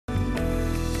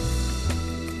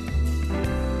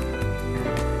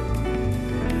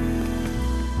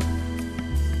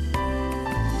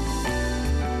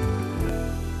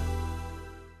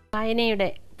വായനയുടെ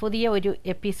പുതിയ ഒരു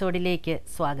എപ്പിസോഡിലേക്ക്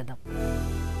സ്വാഗതം.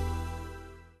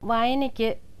 വായനയ്ക്ക്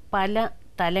പല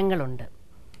തലങ്ങളുണ്ട്.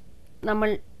 നമ്മൾ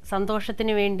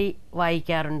സന്തോഷത്തിന് വേണ്ടി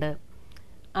വായിക്കാറുണ്ട്,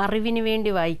 അറിവിന്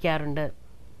വേണ്ടി വായിക്കാറുണ്ട്.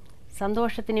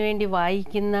 സന്തോഷത്തിന് വേണ്ടി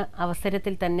വായിക്കുന്ന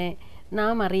അവസരത്തിൽ തന്നെ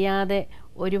നാം അറിയാതെ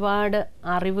ഒരുപാട്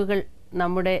അറിവുകൾ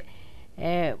നമ്മുടെ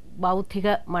ബൗദ്ധിക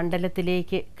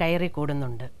മണ്ഡലത്തിലേക്ക്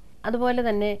കയറിക്കൂടുന്നുണ്ട്. അതുപോലെ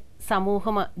തന്നെ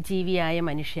ജീവിയായ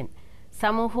മനുഷ്യൻ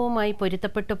സമൂഹവുമായി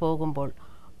പൊരുത്തപ്പെട്ടു പോകുമ്പോൾ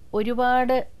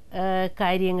ഒരുപാട്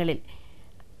കാര്യങ്ങളിൽ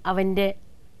അവൻ്റെ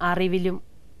അറിവിലും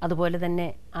അതുപോലെ തന്നെ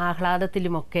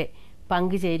ആഹ്ലാദത്തിലുമൊക്കെ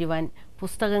പങ്കുചേരുവാൻ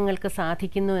പുസ്തകങ്ങൾക്ക്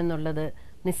സാധിക്കുന്നു എന്നുള്ളത്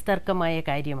നിസ്തർക്കമായ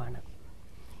കാര്യമാണ്.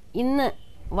 ഇന്ന്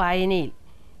വായനയിൽ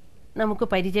നമുക്ക്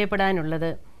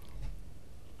പരിചയപ്പെടാനുള്ളത്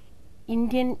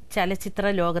ഇന്ത്യൻ ചലച്ചിത്ര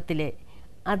ലോകത്തിലെ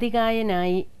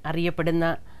അതികായനായി അറിയപ്പെടുന്ന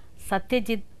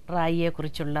സത്യജിത്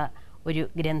റായിയെക്കുറിച്ചുള്ള ഒരു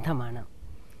ഗ്രന്ഥമാണ്.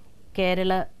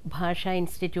 കേരള ഭാഷാ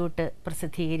ഇൻസ്റ്റിറ്റ്യൂട്ട്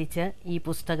പ്രസിദ്ധീകരിച്ച ഈ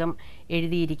പുസ്തകം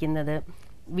എഴുതിയിരിക്കുന്നത്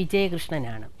വിജയ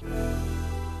കൃഷ്ണനാണ്.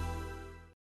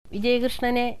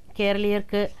 വിജയകൃഷ്ണനെ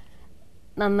കേരളീയർക്ക്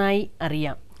നന്നായി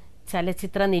അറിയാം.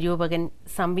 ചലച്ചിത്ര നിരൂപകൻ,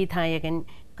 സംവിധായകൻ,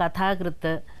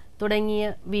 കഥാകൃത്ത്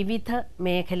തുടങ്ങിയ വിവിധ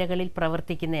മേഖലകളിൽ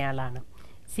പ്രവർത്തിക്കുന്നയാളാണ്.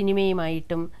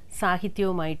 സിനിമയുമായിട്ടും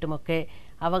സാഹിത്യവുമായിട്ടുമൊക്കെ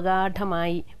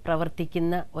അവഗാഢമായി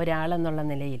പ്രവർത്തിക്കുന്ന ഒരാളെന്നുള്ള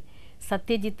നിലയിൽ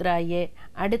സത്യജിത് റായിയെ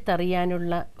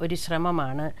അടുത്തറിയാനുള്ള ഒരു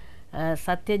ശ്രമമാണ്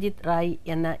സത്യജിത് റായ്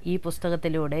എന്ന ഈ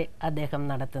പുസ്തകത്തിലൂടെ അദ്ദേഹം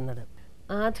നടത്തുന്നത്.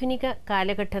 ആധുനിക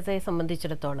കാലഘട്ടത്തെ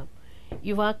സംബന്ധിച്ചിടത്തോളം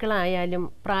യുവാക്കളായാലും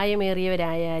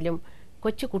പ്രായമേറിയവരായാലും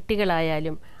കൊച്ചു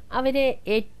കുട്ടികളായാലും അവരെ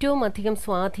ഏറ്റവും അധികം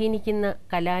സ്വാധീനിക്കുന്ന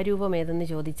കലാരൂപം ഏതെന്ന്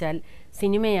ചോദിച്ചാൽ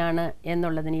സിനിമയാണ്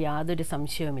എന്നുള്ളതിന് യാതൊരു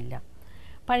സംശയവുമില്ല.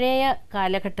 പഴയ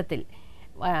കാലഘട്ടത്തിൽ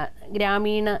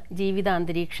ഗ്രാമീണ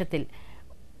ജീവിതാന്തരീക്ഷത്തിൽ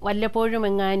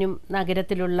വല്ലപ്പോഴുമെങ്ങാനും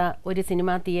നഗരത്തിലുള്ള ഒരു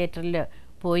സിനിമാ തിയേറ്ററിൽ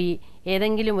പോയി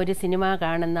ഏതെങ്കിലും ഒരു സിനിമ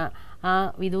കാണുന്ന ആ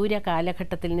വിദൂര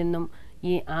കാലഘട്ടത്തിൽ നിന്നും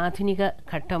ഈ ആധുനിക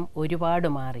ഘട്ടം ഒരുപാട്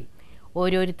മാറി.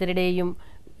 ഓരോരുത്തരുടെയും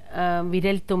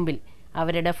വിരൽത്തുമ്പിൽ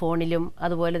അവരുടെ ഫോണിലും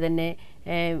അതുപോലെ തന്നെ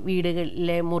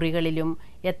വീടുകളിലെ മുറികളിലും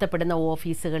എത്തപ്പെടുന്ന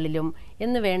ഓഫീസുകളിലും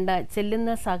എന്ന് വേണ്ട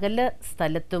ചെല്ലുന്ന സകല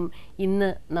സ്ഥലത്തും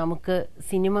ഇന്ന് നമുക്ക്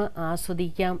സിനിമ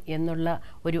ആസ്വദിക്കാം എന്നുള്ള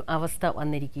ഒരു അവസ്ഥ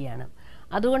വന്നിരിക്കുകയാണ്.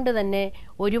 അതുകൊണ്ട് തന്നെ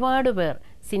ഒരുപാട് പേർ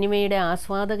സിനിമയുടെ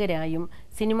ആസ്വാദകരായും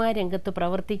സിനിമാ രംഗത്ത്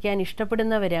പ്രവർത്തിക്കാൻ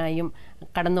ഇഷ്ടപ്പെടുന്നവരായും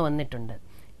കടന്നു വന്നിട്ടുണ്ട്.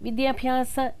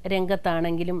 വിദ്യാഭ്യാസ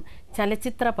രംഗത്താണെങ്കിലും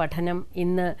ചലച്ചിത്ര പഠനം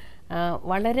ഇന്ന്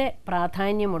വളരെ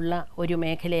പ്രാധാന്യമുള്ള ഒരു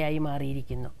മേഖലയായി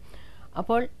മാറിയിരിക്കുന്നു.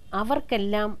 അപ്പോൾ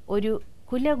അവർക്കെല്ലാം ഒരു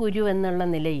കുലഗുരു എന്നുള്ള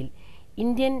നിലയിൽ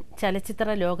ഇന്ത്യൻ ചലച്ചിത്ര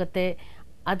ലോകത്തെ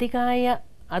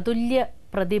അതുല്യ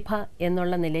പ്രതിഭ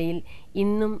എന്നുള്ള നിലയിൽ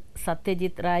ഇന്നും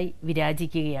സത്യജിത് റായ്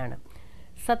വിരാജിക്കുകയാണ്.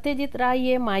 സത്യജിത്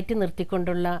റായിയെ മാറ്റി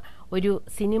നിർത്തിക്കൊണ്ടുള്ള ഒരു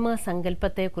സിനിമാ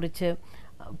സങ്കല്പത്തെക്കുറിച്ച്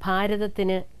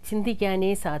ഭാരതത്തിന് ചിന്തിക്കാനേ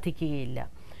സാധിക്കുകയില്ല.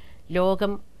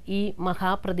 ലോകം ഈ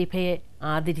മഹാപ്രതിഭയെ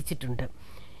ആദരിച്ചിട്ടുണ്ട്.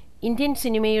 ഇന്ത്യൻ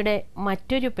സിനിമയുടെ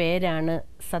മറ്റൊരു പേരാണ്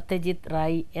സത്യജിത്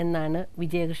റായ് എന്നാണ്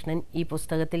വിജയകൃഷ്ണൻ ഈ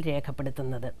പുസ്തകത്തിൽ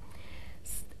രേഖപ്പെടുത്തുന്നത്.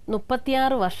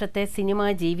 36 വർഷത്തെ സിനിമാ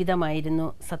ജീവിതമായിരുന്നു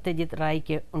സത്യജിത്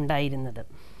റായ്ക്ക് ഉണ്ടായിരുന്നത്.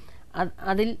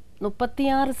 അതിൽ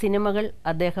 36 സിനിമകൾ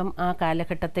അദ്ദേഹം ആ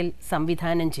കാലഘട്ടത്തിൽ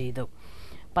സംവിധാനം ചെയ്തു.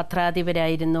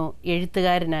 പത്രാധിപരായിരുന്നു,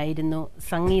 എഴുത്തുകാരനായിരുന്നു,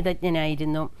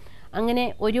 സംഗീതജ്ഞനായിരുന്നു. അങ്ങനെ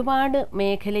ഒരുപാട്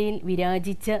മേഖലയിൽ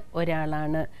വിരാജിച്ച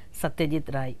ഒരാളാണ്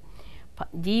സത്യജിത് റായ്.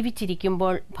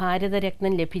 ജീവിച്ചിരിക്കുമ്പോൾ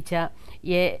ഭാരതരത്നം ലഭിച്ച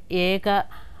ഏക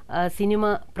സിനിമ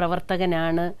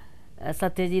പ്രവർത്തകനാണ്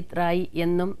സത്യജിത് റായ്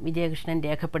എന്നും വിജയകൃഷ്ണൻ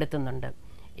രേഖപ്പെടുത്തുന്നുണ്ട്.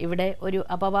 ഇവിടെ ഒരു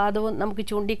അപവാദവും നമുക്ക്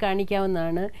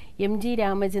ചൂണ്ടിക്കാണിക്കാവുന്നതാണ്. MG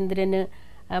രാമചന്ദ്രന്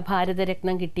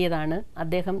ഭാരതരത്നം കിട്ടിയതാണ്.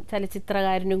 അദ്ദേഹം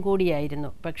ചലച്ചിത്രകാരനും കൂടിയായിരുന്നു.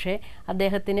 പക്ഷേ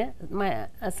അദ്ദേഹത്തിന്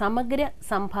സമഗ്ര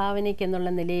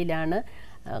സംഭാവനയ്ക്കെന്നുള്ള നിലയിലാണ്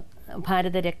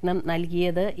ഭാരതരത്നം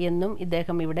നൽകിയത് എന്നും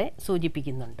ഇദ്ദേഹം ഇവിടെ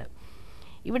സൂചിപ്പിക്കുന്നുണ്ട്.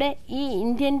 ഇവിടെ ഈ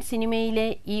ഇന്ത്യൻ സിനിമയിലെ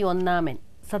ഈ ഒന്നാമൻ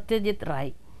സത്യജിത്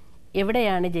റായ്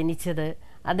എവിടെയാണ് ജനിച്ചത്,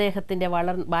 അദ്ദേഹത്തിൻ്റെ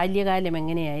ബാല്യകാലം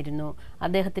എങ്ങനെയായിരുന്നു,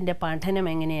 അദ്ദേഹത്തിൻ്റെ പഠനം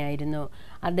എങ്ങനെയായിരുന്നു,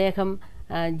 അദ്ദേഹം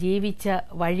ജീവിച്ച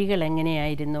വഴികൾ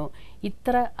എങ്ങനെയായിരുന്നു,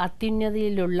 ഇത്ര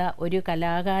അത്യുന്നതിയിലുള്ള ഒരു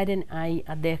കലാകാരൻ ആയി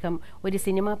അദ്ദേഹം, ഒരു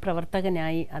സിനിമാ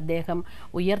പ്രവർത്തകനായി അദ്ദേഹം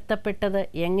ഉയർത്തപ്പെട്ടത്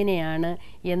എങ്ങനെയാണ്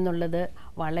എന്നുള്ളത്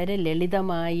വളരെ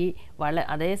ലളിതമായി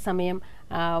അതേസമയം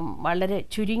വളരെ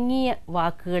ചുരുങ്ങിയ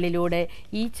വാക്കുകളിലൂടെ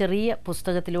ഈ ചെറിയ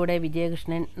പുസ്തകത്തിലൂടെ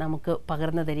വിജയകൃഷ്ണൻ നമുക്ക്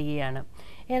പകർന്നു തരികയാണ്.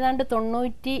 ഏതാണ്ട്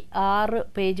 96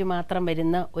 പേജ് മാത്രം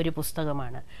വരുന്ന ഒരു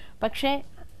പുസ്തകമാണ്. പക്ഷേ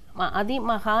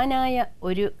അതിമഹാനായ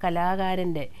ഒരു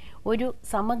കലാകാരൻ്റെ ഒരു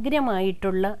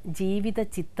സമഗ്രമായിട്ടുള്ള ജീവിത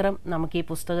ചിത്രം നമുക്ക് ഈ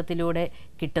പുസ്തകത്തിലൂടെ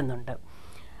കിട്ടുന്നുണ്ട്.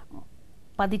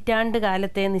 പതിറ്റാണ്ട്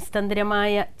കാലത്തെ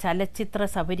നിസ്തന്ത്രമായ ചലച്ചിത്ര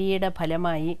സപര്യയുടെ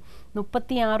ഫലമായി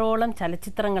 36ഓളം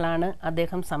ചലച്ചിത്രങ്ങളാണ്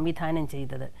അദ്ദേഹം സംവിധാനം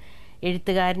ചെയ്തത്.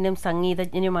 എഴുത്തുകാരനും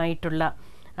സംഗീതജ്ഞനുമായിട്ടുള്ള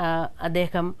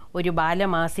അദ്ദേഹം ഒരു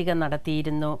ബാലമാസിക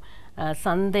നടത്തിയിരുന്നു.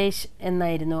 സന്ദേശ്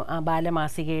എന്നായിരുന്നു ആ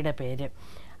ബാലമാസികയുടെ പേര്.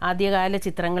 ആദ്യകാല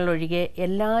ചിത്രങ്ങൾ ഒഴികെ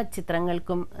എല്ലാ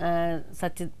ചിത്രങ്ങൾക്കും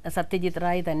സത്യജിത്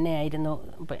റായ് തന്നെയായിരുന്നു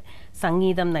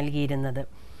സംഗീതം നൽകിയിരുന്നത്.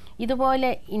 ഇതുപോലെ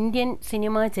ഇന്ത്യൻ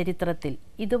സിനിമാ ചരിത്രത്തിൽ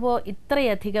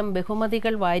ഇത്രയധികം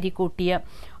ബഹുമതികൾ വാരിക്കൂട്ടിയ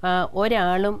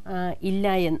ഒരാളും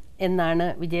ഇല്ല എന്നാണ്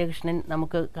വിജയകൃഷ്ണൻ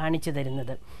നമുക്ക് കാണിച്ചു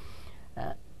തരുന്നത്.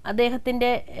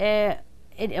 അദ്ദേഹത്തിൻ്റെ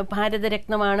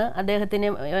ഭാരതരത്നമാണ് അദ്ദേഹത്തിന്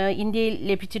ഇന്ത്യയിൽ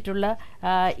ലഭിച്ചിട്ടുള്ള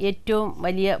ഏറ്റവും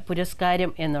വലിയ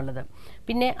പുരസ്കാരം എന്നുള്ളത്.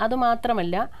 പിന്നെ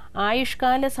അതുമാത്രമല്ല,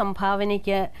 ആയുഷ്കാല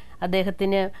സംഭാവനയ്ക്ക്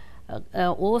അദ്ദേഹത്തിന്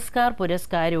ഓസ്കാർ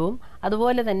പുരസ്കാരവും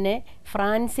അതുപോലെ തന്നെ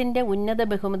ഫ്രാൻസിൻ്റെ ഉന്നത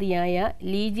ബഹുമതിയായ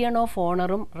ലീജിയൺ ഓഫ്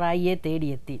ഓണറും റായിയെ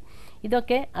തേടിയെത്തി.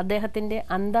 ഇതൊക്കെ അദ്ദേഹത്തിൻ്റെ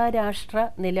അന്താരാഷ്ട്ര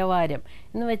നിലവാരം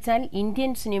എന്ന് വെച്ചാൽ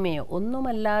ഇന്ത്യൻ സിനിമയെ,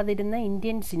 ഒന്നുമല്ലാതിരുന്ന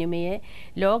ഇന്ത്യൻ സിനിമയെ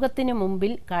ലോകത്തിന്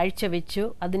മുമ്പിൽ കാഴ്ചവെച്ചു,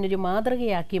 അതിനൊരു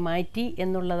മാതൃകയാക്കി മാറ്റി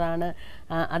എന്നുള്ളതാണ്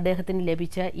അദ്ദേഹത്തിന്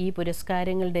ലഭിച്ച ഈ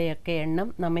പുരസ്കാരങ്ങളുടെയൊക്കെ എണ്ണം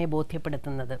നമ്മെ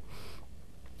ബോധ്യപ്പെടുത്തുന്നത്.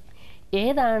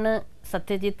 ഏതാണ്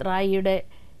സത്യജിത് റായിയുടെ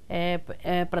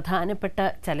പ്രധാനപ്പെട്ട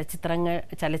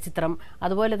ചലച്ചിത്രം,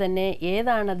 അതുപോലെ തന്നെ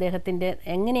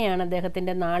എങ്ങനെയാണ്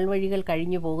അദ്ദേഹത്തിൻ്റെ നാൾ വഴികൾ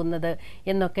കഴിഞ്ഞു പോകുന്നത്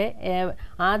എന്നൊക്കെ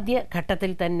ആദ്യ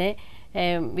ഘട്ടത്തിൽ തന്നെ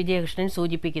വിജയകൃഷ്ണൻ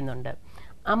സൂചിപ്പിക്കുന്നുണ്ട്.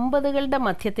 50കളുടെ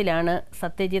മധ്യത്തിലാണ്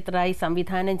സത്യജിത് റായ്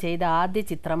സംവിധാനം ചെയ്ത ആദ്യ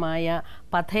ചിത്രമായ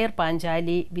പഥേർ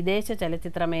പാഞ്ചാലി വിദേശ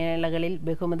ചലച്ചിത്രമേളകളിൽ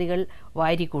ബഹുമതികൾ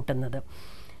വാരിക്കൂട്ടുന്നത്.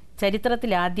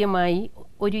 ചരിത്രത്തിലാദ്യമായി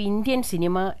ഒരു ഇന്ത്യൻ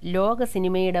സിനിമ ലോക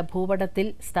സിനിമയുടെ ഭൂപടത്തിൽ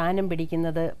സ്ഥാനം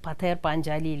പിടിക്കുന്നത് പഥേർ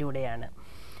പാഞ്ചാലിയിലൂടെയാണ്.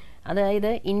 അതായത്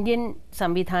ഇന്ത്യൻ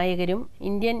സംവിധായകരും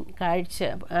ഇന്ത്യൻ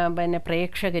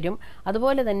പ്രേക്ഷകരും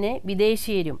അതുപോലെ തന്നെ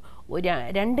വിദേശീയരും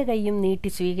രണ്ട് കൈയും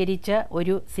നീട്ടി സ്വീകരിച്ച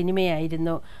ഒരു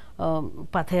സിനിമയായിരുന്നു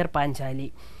പഥേർ പാഞ്ചാലി.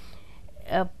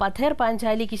 പഥേർ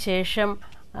പാഞ്ചാലിക്ക് ശേഷം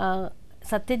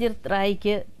സത്യജിത്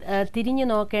റായ്ക്ക് തിരിഞ്ഞു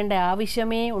നോക്കേണ്ട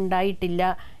ആവശ്യമേ ഉണ്ടായിട്ടില്ല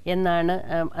എന്നാണ്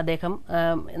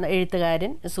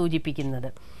എഴുത്തുകാരൻ സൂചിപ്പിക്കുന്നത്.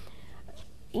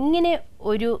 ഇങ്ങനെ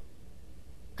ഒരു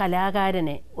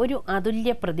കലാകാരനെ, ഒരു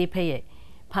അതുല്യ പ്രതിഭയെ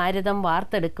ഭാരതം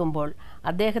വാർത്തെടുക്കുമ്പോൾ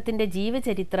അദ്ദേഹത്തിൻ്റെ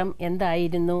ജീവചരിത്രം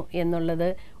എന്തായിരുന്നു എന്നുള്ളത്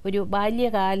ഒരു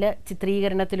ബാല്യകാല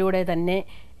ചിത്രീകരണത്തിലൂടെ തന്നെ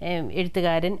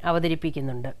എഴുത്തുകാരൻ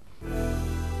അവതരിപ്പിക്കുന്നുണ്ട്.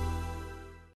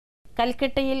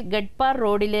 കൽക്കട്ടയിൽ ഗഡ്പാർ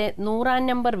റോഡിലെ 100-ാം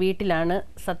നമ്പർ വീട്ടിലാണ്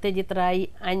സത്യജിത് റായ്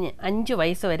 5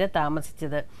 വയസ്സ് വരെ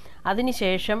താമസിച്ചത്.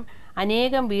 അതിനുശേഷം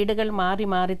അനേകം വീടുകൾ മാറി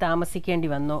മാറി താമസിക്കേണ്ടി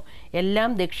വന്നു. എല്ലാം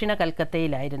ദക്ഷിണ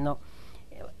കൽക്കത്തയിലായിരുന്നു.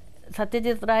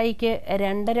 സത്യജിത് റായിക്ക്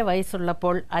 2.5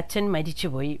 വയസ്സുള്ളപ്പോൾ അച്ഛൻ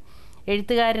മരിച്ചുപോയി.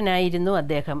 എഴുത്തുകാരനായിരുന്നു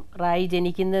അദ്ദേഹം. റായ്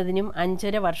ജനിക്കുന്നതിനും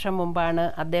 5.5 വർഷം മുമ്പാണ്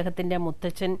അദ്ദേഹത്തിൻ്റെ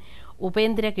മുത്തച്ഛൻ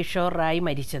ഉപേന്ദ്ര കിഷോർ റായ്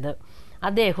മരിച്ചത്.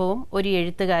 അദ്ദേഹവും ഒരു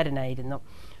എഴുത്തുകാരനായിരുന്നു.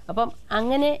 അപ്പം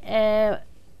അങ്ങനെ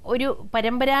ഒരു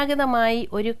പരമ്പരാഗതമായി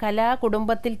ഒരു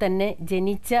കലാകുടുംബത്തിൽ തന്നെ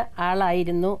ജനിച്ച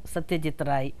ആളായിരുന്നു സത്യജിത്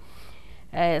റായ്.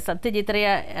 സത്യജിത്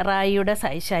റായിയുടെ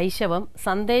ശൈശവം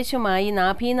സന്ദേശുമായി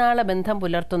നാഭീനാള ബന്ധം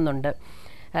പുലർത്തുന്നുണ്ട്.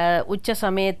 ഉച്ച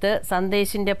സമയത്ത്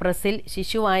സന്ദേശിൻ്റെ പ്രസ്സിൽ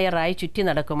ശിശുവായ റായ് ചുറ്റി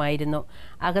നടക്കുമായിരുന്നു.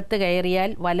 അകത്ത്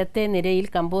കയറിയാൽ വലത്തെ നിരയിൽ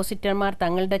കമ്പോസിറ്റർമാർ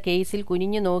തങ്ങളുടെ കേസിൽ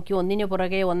കുനിഞ്ഞു നോക്കി ഒന്നിനു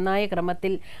പുറകെ ഒന്നായ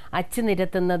ക്രമത്തിൽ അച്ചു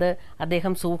നിരത്തുന്നത്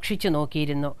അദ്ദേഹം സൂക്ഷിച്ചു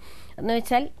നോക്കിയിരുന്നു.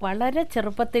 എന്നുവെച്ചാൽ വളരെ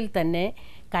ചെറുപ്പത്തിൽ തന്നെ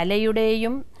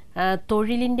കലയുടെയും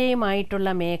തൊഴിലിൻ്റെയുമായിട്ടുള്ള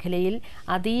മേഖലയിൽ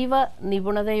അതീവ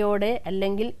നിപുണതയോടെ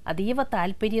അല്ലെങ്കിൽ അതീവ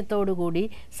താല്പര്യത്തോടു കൂടി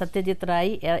സത്യജിത്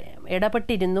റായ്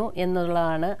ഇടപെട്ടിരുന്നു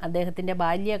എന്നുള്ളതാണ് അദ്ദേഹത്തിൻ്റെ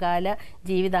ബാല്യകാല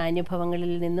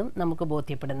ജീവിതാനുഭവങ്ങളിൽ നിന്നും നമുക്ക്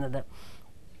ബോധ്യപ്പെടുന്നത്.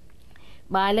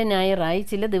 ബാലനായ റായ്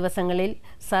ചില ദിവസങ്ങളിൽ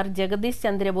സർ ജഗദീഷ്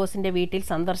ചന്ദ്രബോസിൻ്റെ വീട്ടിൽ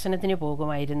സന്ദർശനത്തിന്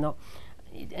പോകുമായിരുന്നു.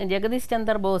 ജഗദീഷ്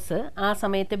ചന്ദ്ര ബോസ് ആ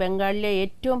സമയത്ത് ബംഗാളിലെ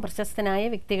ഏറ്റവും പ്രശസ്തനായ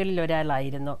വ്യക്തികളിൽ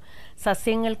ഒരാളായിരുന്നു.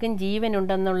 സസ്യങ്ങൾക്കും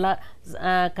ജീവനുണ്ടെന്നുള്ള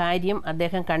കാര്യം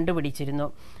അദ്ദേഹം കണ്ടുപിടിച്ചിരുന്നു.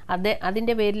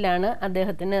 അതിൻ്റെ പേരിലാണ്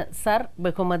അദ്ദേഹത്തിന് സർ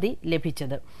ബഹുമതി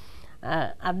ലഭിച്ചത്.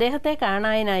 അദ്ദേഹത്തെ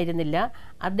കാണാനായിരുന്നില്ല,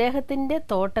 അദ്ദേഹത്തിൻ്റെ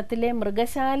തോട്ടത്തിലെ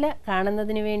മൃഗശാല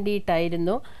കാണുന്നതിന്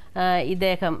വേണ്ടിയിട്ടായിരുന്നു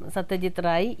ഇദ്ദേഹം സത്യജിത്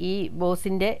റായ് ഈ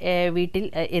ബോസിൻ്റെ വീട്ടിൽ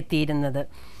എത്തിയിരുന്നത്.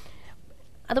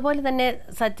 അതുപോലെ തന്നെ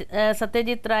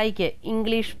സത്യജിത് റായ്ക്ക്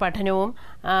ഇംഗ്ലീഷ് പഠനവും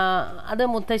അത്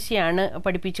മുത്തശ്ശിയാണ്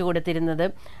പഠിപ്പിച്ചു കൊടുത്തിരുന്നത്.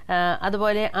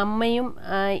 അതുപോലെ അമ്മയും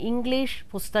ഇംഗ്ലീഷ്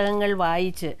പുസ്തകങ്ങൾ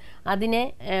വായിച്ച് അതിനെ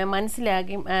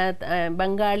മനസ്സിലാക്കി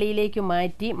ബംഗാളിയിലേക്ക്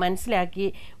മാറ്റി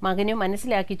മകന്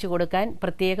മനസ്സിലാക്കിച്ചു കൊടുക്കാൻ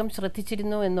പ്രത്യേകം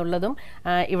ശ്രദ്ധിച്ചിരുന്നു എന്നുള്ളതും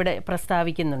ഇവിടെ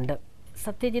പ്രസ്താവിക്കുന്നുണ്ട്.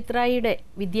 സത്യജിത് റായിയുടെ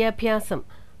വിദ്യാഭ്യാസം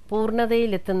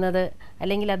പൂർണ്ണതയിലെത്തുന്നത്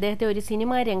അല്ലെങ്കിൽ അദ്ദേഹത്തെ ഒരു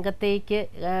സിനിമാ രംഗത്തേക്ക്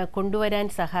കൊണ്ടുവരാൻ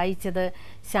സഹായിച്ചത്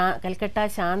കൽക്കട്ട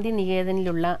ശാന്തി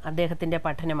നികേതനിലുള്ള അദ്ദേഹത്തിൻ്റെ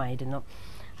പഠനമായിരുന്നു.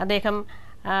 അദ്ദേഹം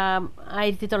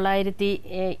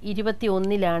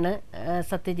 1921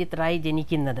 സത്യജിത് റായ്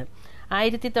ജനിക്കുന്നത്.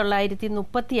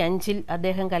 1935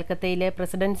 അദ്ദേഹം കൽക്കത്തയിലെ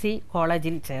പ്രസിഡൻസി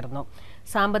കോളേജിൽ ചേർന്നു.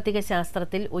 സാമ്പത്തിക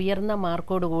ശാസ്ത്രത്തിൽ ഉയർന്ന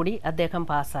മാർക്കോടുകൂടി അദ്ദേഹം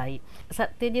പാസ്സായി.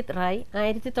 സത്യജിത് റായ്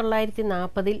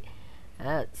 1940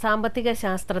 സാമ്പത്തിക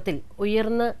ശാസ്ത്രത്തിൽ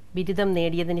ഉയർന്ന ബിരുദം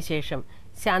നേടിയതിന് ശേഷം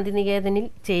ശാന്തിനികേതനിൽ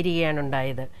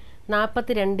ചേരുകയാണുണ്ടായത്.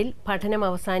 1942 പഠനം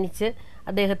അവസാനിച്ച്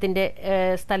അദ്ദേഹത്തിൻ്റെ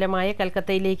സ്ഥലമായ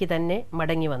കൽക്കത്തയിലേക്ക് തന്നെ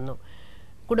മടങ്ങി വന്നു.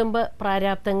 കുടുംബ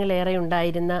പ്രാരാബ്ദങ്ങളേറെ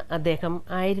ഉണ്ടായിരുന്ന അദ്ദേഹം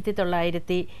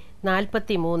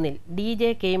 1943 DJ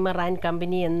കെയ്മർ ആൻഡ്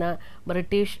കമ്പനി എന്ന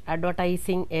ബ്രിട്ടീഷ്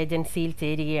അഡ്വർടൈസിംഗ് ഏജൻസിയിൽ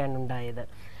ചേരുകയാണുണ്ടായത്.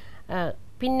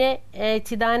 പിന്നെ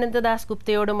ചിദാനന്ദദാസ്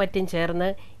ഗുപ്തയോടും മറ്റും ചേർന്ന്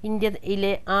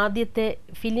ഇന്ത്യയിലെ ആദ്യത്തെ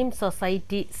ഫിലിം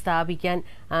സൊസൈറ്റി സ്ഥാപിക്കാൻ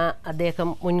അദ്ദേഹം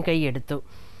മുൻകൈയെടുത്തു.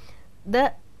 ദ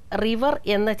റിവർ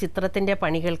എന്ന ചിത്രത്തിൻ്റെ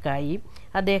പണികൾക്കായി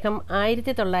അദ്ദേഹം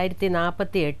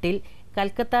 1948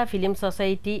 കൽക്കത്ത ഫിലിം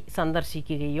സൊസൈറ്റി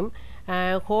സന്ദർശിക്കുകയും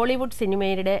ഹോളിവുഡ്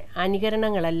സിനിമയുടെ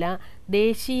അനുകരണങ്ങളല്ല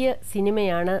ദേശീയ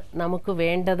സിനിമയാണ് നമുക്ക്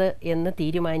വേണ്ടത് എന്ന്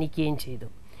തീരുമാനിക്കുകയും ചെയ്തു.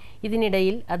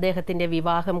 ഇതിനിടയിൽ അദ്ദേഹത്തിൻ്റെ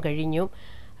വിവാഹം കഴിഞ്ഞു.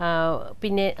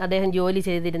 പിന്നെ അദ്ദേഹം ജോലി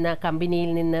ചെയ്തിരുന്ന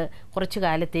കമ്പനിയിൽ നിന്ന് കുറച്ചു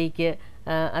കാലത്തേക്ക്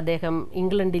അദ്ദേഹം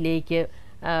ഇംഗ്ലണ്ടിലേക്ക്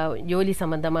ജോലി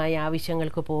സംബന്ധമായ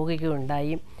ആവശ്യങ്ങൾക്ക്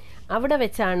പോവുകയുണ്ടായി. അവിടെ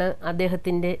വെച്ചാണ്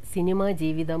അദ്ദേഹത്തിൻ്റെ സിനിമാ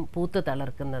ജീവിതം പൂത്തു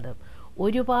തളർക്കുന്നത്.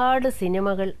 ഒരുപാട്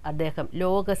സിനിമകൾ അദ്ദേഹം,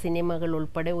 ലോക സിനിമകൾ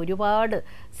ഉൾപ്പെടെ ഒരുപാട്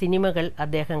സിനിമകൾ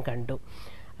അദ്ദേഹം കണ്ടു.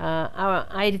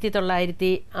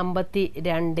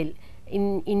 1952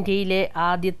 ഇന്ത്യയിലെ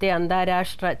ആദ്യത്തെ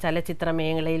അന്താരാഷ്ട്ര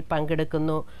ചലച്ചിത്രമേളയിൽ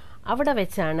പങ്കെടുക്കുന്നു. അവിടെ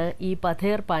വെച്ചാണ് ഈ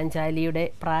പഥേർ പാഞ്ചാലിയുടെ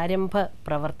പ്രാരംഭ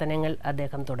പ്രവർത്തനങ്ങൾ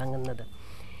അദ്ദേഹം തുടങ്ങുന്നത്.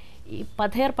 ഈ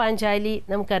പഥേർ പാഞ്ചാലി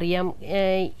നമുക്കറിയാം,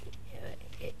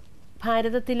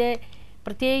 ഭാരതത്തിലെ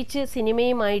പ്രത്യേകിച്ച്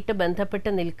സിനിമയുമായിട്ട് ബന്ധപ്പെട്ട്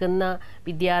നിൽക്കുന്ന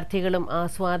വിദ്യാർത്ഥികളും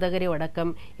ആസ്വാദകരും അടക്കം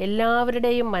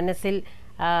എല്ലാവരുടെയും മനസ്സിൽ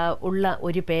ഉള്ള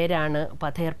ഒരു പേരാണ്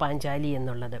പഥേർ പാഞ്ചാലി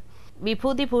എന്നുള്ളത്.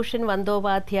 വിഭൂതിഭൂഷൺ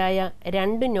ബന്ദോപാധ്യായ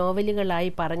 2 നോവലുകളായി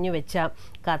പറഞ്ഞു വെച്ച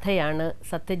കഥയാണ്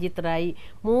സത്യജിത് റായ്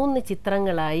 3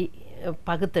 ചിത്രങ്ങളായി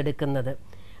പകുത്തെടുക്കുന്നത്.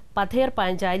 പഥേർ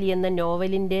പാഞ്ചാലി എന്ന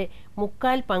നോവലിൻ്റെ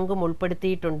 3/4 പങ്കും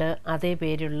ഉൾപ്പെടുത്തിയിട്ടുണ്ട് അതേ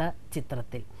പേരുള്ള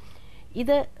ചിത്രത്തിൽ.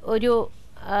 ഇത് ഒരു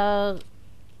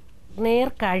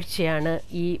നേർക്കാഴ്ചയാണ്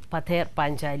ഈ പഥേർ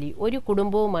പാഞ്ചാലി. ഒരു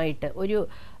കുടുംബവുമായിട്ട്, ഒരു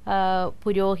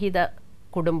പുരോഹിത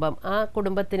കുടുംബം, ആ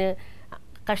കുടുംബത്തിന്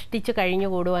കഷ്ടിച്ച്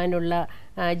കഴിഞ്ഞുകൂടുവാനുള്ള,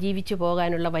 ജീവിച്ചു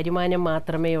പോകാനുള്ള വരുമാനം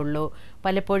മാത്രമേ ഉള്ളൂ.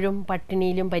 പലപ്പോഴും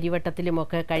പട്ടിണിയിലും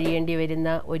പരിവട്ടത്തിലുമൊക്കെ കഴിയേണ്ടി വരുന്ന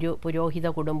ഒരു പുരോഹിത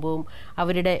കുടുംബവും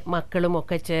അവരുടെ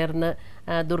മക്കളുമൊക്കെ ചേർന്ന്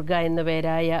ദുർഗ എന്നു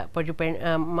പേരായ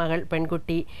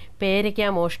പെൺകുട്ടി പേരയ്ക്ക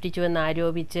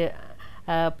മോഷ്ടിച്ചുവെന്നാരോപിച്ച്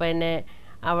പിന്നെ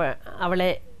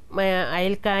അവളെ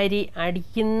അയൽക്കാരി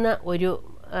അടിക്കുന്ന ഒരു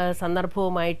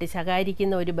സന്ദർഭവുമായിട്ട്,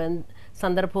 ശകാരിക്കുന്ന ഒരു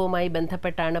സന്ദർഭവുമായി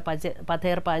ബന്ധപ്പെട്ടാണ്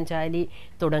പഥേർ പാഞ്ചാലി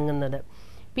തുടങ്ങുന്നത്.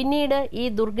 പിന്നീട് ഈ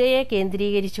ദുർഗയെ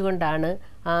കേന്ദ്രീകരിച്ചുകൊണ്ടാണ്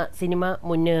ആ സിനിമ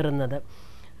മുന്നേറുന്നത്.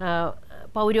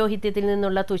 പൗരോഹിത്യത്തിൽ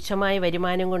നിന്നുള്ള തുച്ഛമായ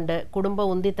വരുമാനം കൊണ്ട് കുടുംബം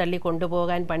ഉന്തിത്തള്ളി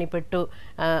കൊണ്ടുപോകാൻ പണിപ്പെട്ടു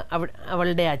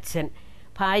അവളുടെ അച്ഛൻ.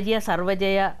 ഭാര്യ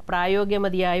സർവജയ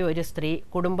പ്രായോഗികമതിയായ ഒരു സ്ത്രീ.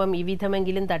 കുടുംബം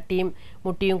ഇവിധമെങ്കിലും തട്ടിയും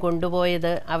മുട്ടിയും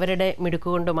കൊണ്ടുപോയത് അവരുടെ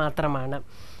മിടുക്കുകൊണ്ട് മാത്രമാണ്.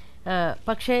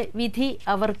 പക്ഷേ വിധി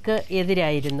അവർക്ക്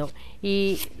എതിരായിരുന്നു. ഈ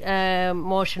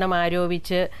മോഷണം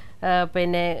ആരോപിച്ച്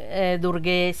പിന്നെ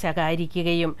ദുർഗയെ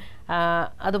ശകാരിക്കുകയും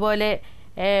അതുപോലെ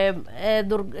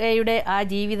ദുർഗയുടെ ആ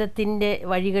ജീവിതത്തിൻ്റെ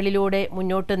വഴികളിലൂടെ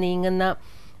മുന്നോട്ട് നീങ്ങുന്ന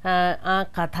ആ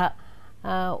കഥ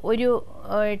ഒരു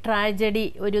ട്രാജഡി,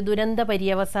 ഒരു ദുരന്ത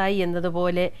പര്യവസായി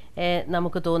എന്നതുപോലെ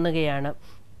നമുക്ക് തോന്നുകയാണ്.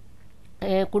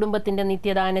 കുടുംബത്തിൻ്റെ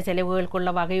നിത്യദാന ചെലവുകൾക്കുള്ള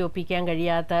വകയൊപ്പിക്കാൻ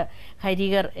കഴിയാത്ത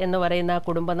ഹരിഹർ എന്ന് പറയുന്ന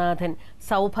കുടുംബനാഥൻ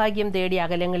സൗഭാഗ്യം തേടി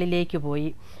അകലങ്ങളിലേക്ക് പോയി.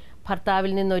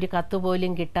 ഭർത്താവിൽ നിന്നൊരു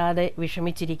കത്തുപോലും കിട്ടാതെ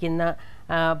വിഷമിച്ചിരിക്കുന്ന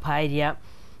ഭാര്യ,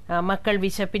 മക്കൾ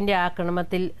വിശപ്പിൻ്റെ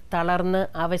ആക്രമണത്തിൽ തളർന്ന്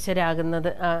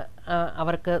അവശരാകുന്നത്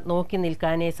അവർക്ക് നോക്കി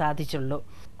നിൽക്കാനേ സാധിച്ചുള്ളൂ.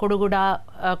 കുടുകുട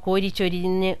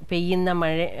കോരിച്ചൊരിഞ്ഞ് പെയ്യുന്ന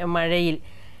മഴയിൽ,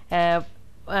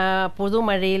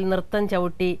 പുതുമഴയിൽ നൃത്തം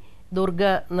ചവിട്ടി ദുർഗ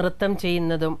നൃത്തം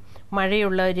ചെയ്യുന്നതും,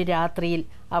 മഴയുള്ള ഒരു രാത്രിയിൽ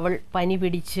അവൾ പനി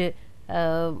പിടിച്ച്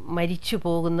മരിച്ചു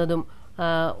പോകുന്നതും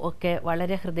ഒക്കെ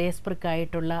വളരെ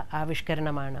ഹൃദയസ്പൃക്കായിട്ടുള്ള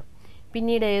ആവിഷ്കരണമാണ്.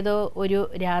 പിന്നീട് ഏതോ ഒരു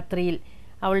രാത്രിയിൽ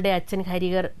അവളുടെ അച്ഛൻ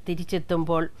ഹരിഹർ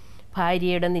തിരിച്ചെത്തുമ്പോൾ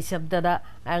ഭാര്യയുടെ നിശബ്ദത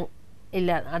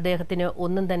ഇല്ല, അദ്ദേഹത്തിന്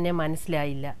ഒന്നും തന്നെ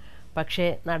മനസ്സിലായില്ല. പക്ഷേ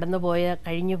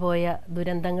കഴിഞ്ഞുപോയ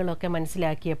ദുരന്തങ്ങളൊക്കെ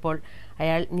മനസ്സിലാക്കിയപ്പോൾ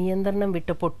അയാൾ നിയന്ത്രണം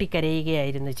വിട്ട്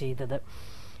പൊട്ടിക്കരയുകയായിരുന്നു ചെയ്തത്.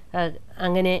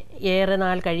 അങ്ങനെ ഏറെ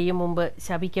നാൾ കഴിയും മുമ്പ്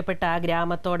ശപിക്കപ്പെട്ട ആ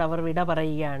ഗ്രാമത്തോട് അവർ വിട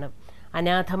പറയുകയാണ്.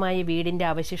 അനാഥമായ വീടിൻ്റെ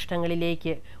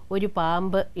അവശിഷ്ടങ്ങളിലേക്ക് ഒരു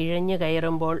പാമ്പ് ഇഴഞ്ഞു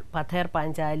കയറുമ്പോൾ പഥേർ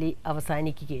പാഞ്ചാലി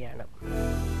അവസാനിക്കുകയാണ്.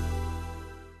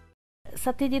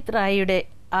 സത്യജിത് റായിയുടെ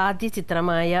ആദ്യ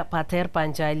ചിത്രമായ പഥേർ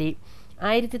പാഞ്ചാലി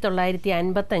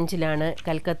 1955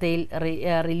 കൽക്കത്തയിൽ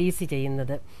റിലീസ്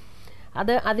ചെയ്യുന്നത്.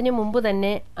 അതിനു മുമ്പ്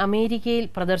തന്നെ അമേരിക്കയിൽ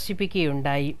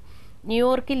പ്രദർശിപ്പിക്കുകയുണ്ടായി.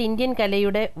 ന്യൂയോർക്കിൽ ഇന്ത്യൻ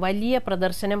കലയുടെ വലിയ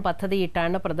പ്രദർശനം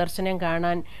പദ്ധതിയിട്ടാണ് പ്രദർശനം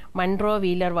കാണാൻ മൺട്രോ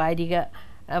വീലർ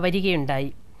വരികയുണ്ടായി.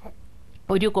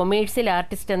 ഒരു കൊമേഴ്സ്യൽ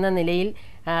ആർട്ടിസ്റ്റ് എന്ന നിലയിൽ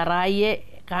റായിയെ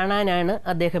കാണാനാണ്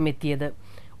അദ്ദേഹം എത്തിയത്.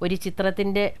 ഒരു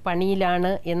ചിത്രത്തിൻ്റെ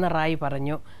പണിയിലാണ് എന്ന് റായ്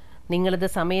പറഞ്ഞു. നിങ്ങളിത്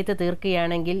സമയത്ത്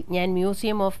തീർക്കുകയാണെങ്കിൽ ഞാൻ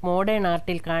മ്യൂസിയം ഓഫ് മോഡേൺ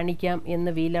ആർട്ടിൽ കാണിക്കാം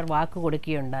എന്ന് വീലർ വാക്ക്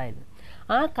കൊടുക്കുകയുണ്ടായിരുന്നു.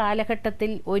 ആ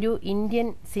കാലഘട്ടത്തിൽ ഒരു ഇന്ത്യൻ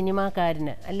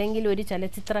സിനിമാക്കാരന് അല്ലെങ്കിൽ ഒരു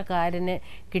ചലച്ചിത്രകാരന്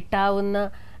കിട്ടാവുന്ന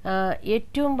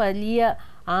ഏറ്റവും വലിയ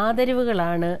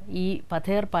ആദരവുകളാണ് ഈ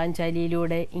പഥേർ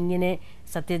പാഞ്ചാലിയിലൂടെ ഇങ്ങനെ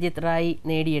സത്യജിത് റായ്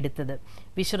നേടിയെടുത്തത്.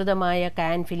 വിശ്രുതമായ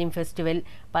Cannes film festival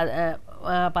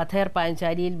Pather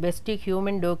പാഞ്ചാലിയിൽ best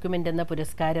human document എന്ന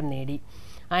പുരസ്കാരം നേടി.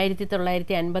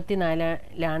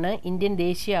 1954 ഇന്ത്യൻ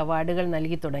ദേശീയ അവാർഡുകൾ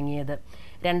നൽകി തുടങ്ങിയത്.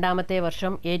 രണ്ടാമത്തെ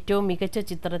വർഷം ഏറ്റവും മികച്ച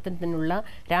ചിത്രത്തിനുള്ള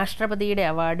രാഷ്ട്രപതിയുടെ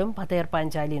അവാർഡും പഥേർ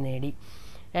പാഞ്ചാലി നേടി.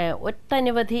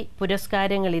 ഒട്ടനവധി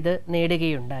പുരസ്കാരങ്ങൾ ഇത്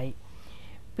നേടുകയുണ്ടായി.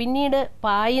 പിന്നീട്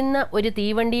പായുന്ന ഒരു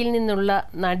തീവണ്ടിയിൽ നിന്നുള്ള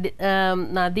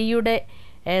നദിയുടെ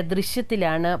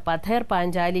ദൃശ്യത്തിലാണ് പഥേർ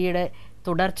പാഞ്ചാലിയുടെ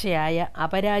തുടർച്ചയായ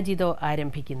അപരാജിതോ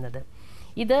ആരംഭിക്കുന്നത്.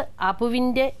 ഇത്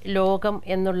അപുവിൻ്റെ ലോകം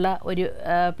എന്നുള്ള ഒരു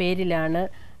പേരിലാണ്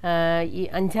ഈ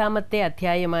 5ാമത്തെ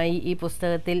അധ്യായമായി ഈ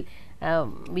പുസ്തകത്തിൽ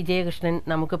വിജയകൃഷ്ണൻ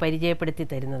നമുക്ക് പരിചയപ്പെടുത്തി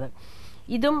തരുന്നത്.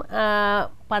 ഇതും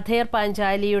പഥേർ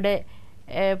പാഞ്ചാലിയുടെ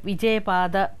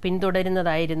വിജയപാത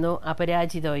പിന്തുടരുന്നതായിരുന്നു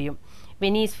അപരാജിതോയും.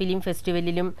 വെനീസ് ഫിലിം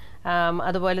ഫെസ്റ്റിവലിലും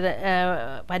അതുപോലെ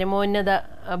പരമോന്നത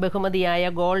ബഹുമതിയായ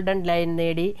ഗോൾഡൻ ലയൺ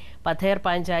നേടി പഥേർ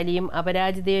പാഞ്ചാലിയും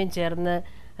അപരാജിതയും ചേർന്ന്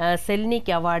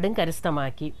സെൽനിക് അവാർഡും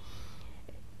കരസ്ഥമാക്കി.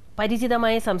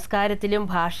 പരിചിതമായ സംസ്കാരത്തിലും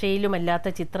ഭാഷയിലുമല്ലാത്ത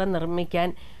ചിത്രം നിർമ്മിക്കാൻ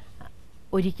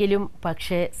ഒരിക്കലും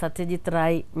പക്ഷേ സത്യജിത്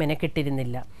റായ്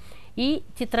മെനക്കെട്ടിരുന്നില്ല. ഈ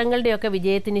ചിത്രങ്ങളുടെയൊക്കെ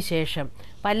വിജയത്തിന് ശേഷം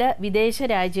പല വിദേശ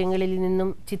രാജ്യങ്ങളിൽ നിന്നും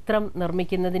ചിത്രം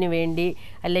നിർമ്മിക്കുന്നതിന് വേണ്ടി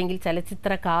അല്ലെങ്കിൽ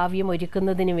ചലച്ചിത്ര കാവ്യം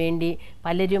ഒരുക്കുന്നതിന് വേണ്ടി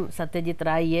പലരും സത്യജിത്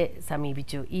റായിയെ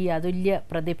സമീപിച്ചു, ഈ അതുല്യ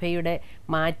പ്രതിഭയുടെ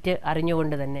മാറ്റ്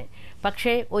അറിഞ്ഞുകൊണ്ട് തന്നെ.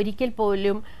 പക്ഷേ ഒരിക്കൽ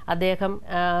പോലും അദ്ദേഹം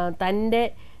തൻ്റെ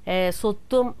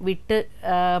സ്വത്വം വിട്ട്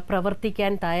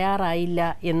പ്രവർത്തിക്കാൻ തയ്യാറായില്ല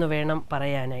എന്ന് വേണം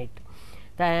പറയാനായിട്ട്.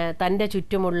 തൻ്റെ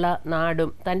ചുറ്റുമുള്ള നാടും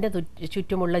തൻ്റെ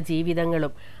ചുറ്റുമുള്ള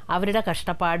ജീവിതങ്ങളും അവരുടെ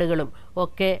കഷ്ടപ്പാടുകളും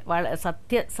ഒക്കെ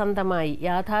സത്യസന്ധമായി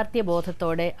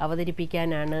യാഥാർത്ഥ്യബോധത്തോടെ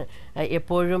അവതരിപ്പിക്കാനാണ്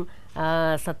എപ്പോഴും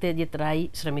സത്യജിത് റായ്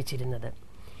ശ്രമിച്ചിരുന്നത്.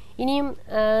 ഇനിയും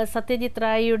സത്യജിത്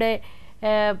റായിയുടെ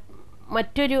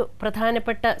മറ്റൊരു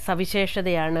പ്രധാനപ്പെട്ട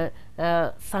സവിശേഷതയാണ്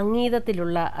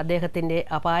സംഗീതത്തിലുള്ള അദ്ദേഹത്തിൻ്റെ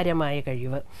അപാരമായ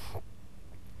കഴിവ്.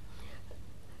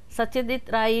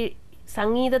 സത്യജിത് റായ്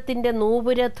സംഗീതത്തിൻ്റെ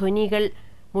നൂപുര ധ്വനികൾ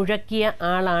മുഴക്കിയ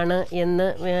ആളാണ് എന്ന്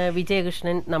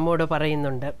വിജയകൃഷ്ണൻ നമ്മോട്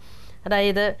പറയുന്നുണ്ട്.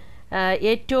 അതായത്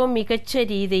ഏറ്റവും മികച്ച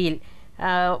രീതിയിൽ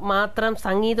മാത്രം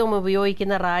സംഗീതം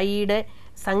ഉപയോഗിക്കുന്ന റായിയുടെ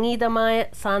സംഗീതമായ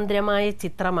സാന്ദ്രമായ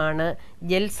ചിത്രമാണ്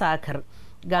ജൽസാഖർ.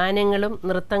 ഗാനങ്ങളും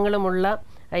നൃത്തങ്ങളുമുള്ള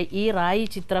ഈ റായി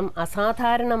ചിത്രം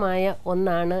അസാധാരണമായ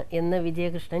ഒന്നാണ് എന്ന്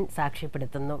വിജയകൃഷ്ണൻ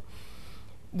സാക്ഷ്യപ്പെടുത്തുന്നു.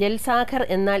 ജൽസാഖർ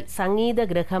എന്നാൽ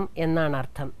സംഗീതഗൃഹം എന്നാണ്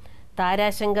അർത്ഥം.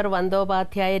 താരാശങ്കർ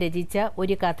ബന്ദോപാധ്യായ രചിച്ച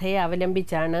ഒരു കഥയെ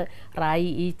അവലംബിച്ചാണ് റായി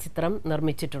ഈ ചിത്രം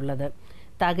നിർമ്മിച്ചിട്ടുള്ളത്.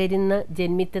 തകരുന്ന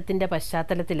ജന്മിത്വത്തിൻ്റെ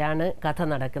പശ്ചാത്തലത്തിലാണ് കഥ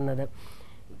നടക്കുന്നത്.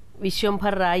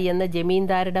 വിശ്വംഭർ റായ് എന്ന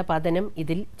ജമീന്ദാരുടെ പതനം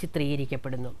ഇതിൽ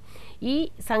ചിത്രീകരിക്കപ്പെടുന്നു. ഈ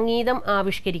സംഗീതം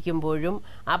ആവിഷ്കരിക്കുമ്പോഴും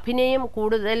അഭിനയം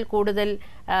കൂടുതൽ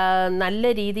നല്ല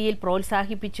രീതിയിൽ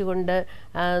പ്രോത്സാഹിപ്പിച്ചുകൊണ്ട്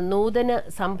നൂതന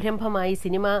സംരംഭമായി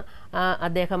സിനിമ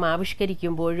അദ്ദേഹം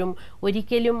ആവിഷ്കരിക്കുമ്പോഴും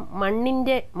ഒരിക്കലും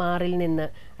മണ്ണിൻ്റെ മാറിൽ നിന്ന്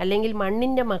അല്ലെങ്കിൽ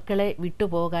മണ്ണിൻ്റെ മക്കളെ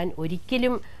വിട്ടുപോകാൻ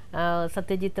ഒരിക്കലും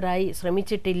സത്യജിത് റായ്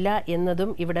ശ്രമിച്ചിട്ടില്ല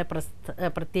എന്നതും ഇവിടെ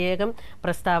പ്രത്യേകം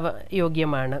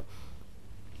പ്രസ്താവയോഗ്യമാണ്.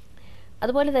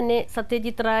 അതുപോലെ തന്നെ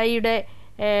സത്യജിത് റായിയുടെ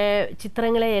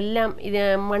ചിത്രങ്ങളെയെല്ലാം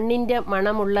മണ്ണിൻ്റെ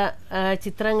മണമുള്ള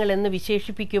ചിത്രങ്ങളെന്ന്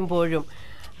വിശേഷിപ്പിക്കുമ്പോഴും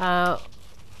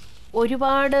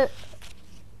ഒരുപാട്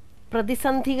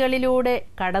പ്രതിസന്ധികളിലൂടെ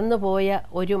കടന്നുപോയ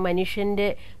ഒരു മനുഷ്യൻ്റെ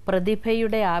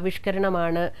പ്രതിഭയുടെ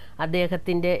ആവിഷ്കരണമാണ്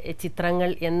അദ്ദേഹത്തിൻ്റെ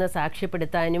ചിത്രങ്ങൾ എന്ന്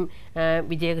സാക്ഷ്യപ്പെടുത്താനും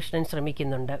വിജയകൃഷ്ണൻ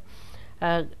ശ്രമിക്കുന്നുണ്ട്.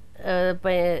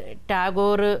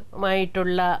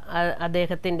 ടാഗോറുമായിട്ടുള്ള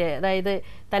അദ്ദേഹത്തിൻ്റെ, അതായത്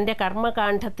തൻ്റെ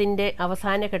കർമ്മകാണ്ഡത്തിൻ്റെ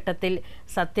അവസാന ഘട്ടത്തിൽ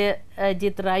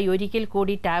സത്യജിത് റായ് ഒരിക്കൽ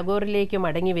കൂടി ടാഗോറിലേക്ക്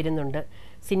മടങ്ങി വരുന്നുണ്ട്.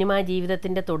 സിനിമാ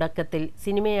ജീവിതത്തിൻ്റെ തുടക്കത്തിൽ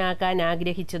സിനിമയാക്കാൻ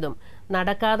ആഗ്രഹിച്ചതും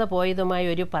നടക്കാതെ പോയതുമായ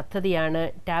ഒരു പദ്ധതിയാണ്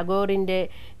ടാഗോറിൻ്റെ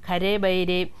ഖരേ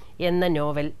ബൈരെ എന്ന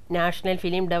നോവൽ. നാഷണൽ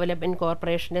ഫിലിം ഡെവലപ്മെൻറ്റ്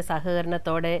കോർപ്പറേഷൻ്റെ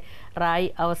സഹകരണത്തോടെ റായ്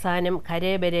അവസാനം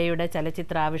ഖരേ ബൈരെയുടെ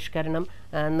ചലച്ചിത്രാവിഷ്കരണം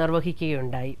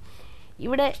നിർവഹിക്കുകയുണ്ടായി.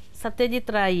 ഇവിടെ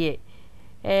സത്യജിത് റായിയെ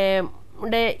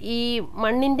ഈ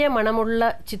മണ്ണിൻ്റെ മണമുള്ള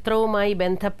ചിത്രവുമായി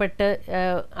ബന്ധപ്പെട്ട്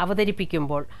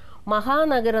അവതരിപ്പിക്കുമ്പോൾ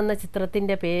മഹാനഗർ എന്ന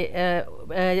ചിത്രത്തിൻ്റെ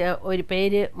ഒരു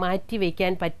പേര് മാറ്റി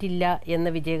വയ്ക്കാൻ പറ്റില്ല എന്ന്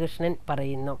വിജയകൃഷ്ണൻ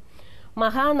പറയുന്നു.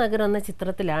 മഹാനഗർ എന്ന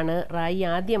ചിത്രത്തിലാണ് റായി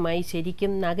ആദ്യമായി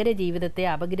ശരിക്കും നഗരജീവിതത്തെ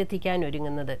അപഗ്രഥിക്കാൻ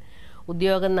ഒരുങ്ങുന്നത്.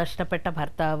 ഉദ്യോഗം നഷ്ടപ്പെട്ട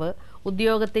ഭർത്താവ്,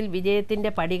 ഉദ്യോഗത്തിൽ വിജയത്തിൻ്റെ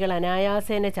പടികൾ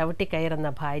അനായാസേന ചവിട്ടിക്കയറുന്ന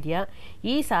ഭാര്യ,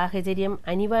 ഈ സാഹചര്യം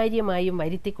അനിവാര്യമായും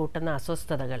വരുത്തിക്കൂട്ടുന്ന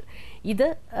അസ്വസ്ഥതകൾ, ഇത്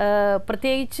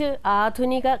പ്രത്യേകിച്ച്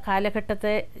ആധുനിക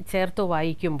കാലഘട്ടത്തെ ചേർത്ത്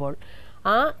വായിക്കുമ്പോൾ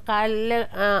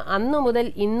അന്നു മുതൽ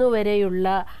ഇന്നു വരെയുള്ള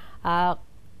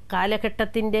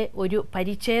കാലഘട്ടത്തിൻ്റെ ഒരു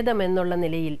പരിച്ഛേദം എന്നുള്ള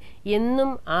നിലയിൽ എന്നും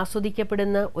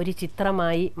ആസ്വദിക്കപ്പെടുന്ന ഒരു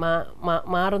ചിത്രമായി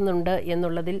മാറുന്നുണ്ട്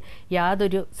എന്നുള്ളതിൽ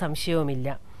യാതൊരു സംശയവുമില്ല.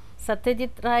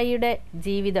 സത്യജിത് റായിയുടെ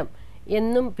ജീവിതം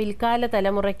എന്നും പിൽക്കാല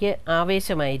തലമുറയ്ക്ക്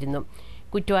ആവേശമായിരുന്നു.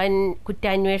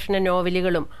 കുറ്റാന്വേഷണ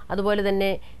നോവലുകളും അതുപോലെ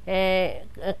തന്നെ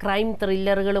ക്രൈം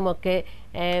ത്രില്ലറുകളുമൊക്കെ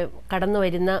കടന്നു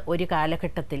വരുന്ന ഒരു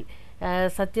കാലഘട്ടത്തിൽ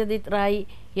സത്യജിത് റായ്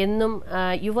എന്നും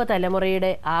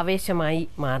യുവതലമുറയുടെ ആവേശമായി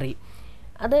മാറി.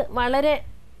 അത് വളരെ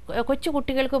കൊച്ചു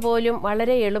കുട്ടികൾക്ക് പോലും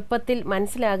വളരെ എളുപ്പത്തിൽ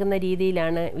മനസ്സിലാകുന്ന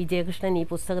രീതിയിലാണ് വിജയകൃഷ്ണൻ ഈ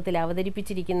പുസ്തകത്തിൽ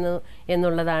അവതരിപ്പിച്ചിരിക്കുന്നത്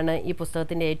എന്നുള്ളതാണ് ഈ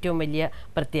പുസ്തകത്തിൻ്റെ ഏറ്റവും വലിയ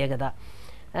പ്രത്യേകത.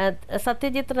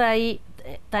 സത്യജിത് റായ്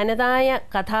തനതായ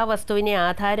കഥാവസ്തുവിനെ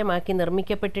ആധാരമാക്കി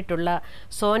നിർമ്മിക്കപ്പെട്ടിട്ടുള്ള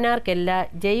സോനാർ കെല്ല,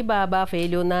 ജയ് ബാബ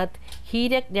ഫേലുനാഥ്,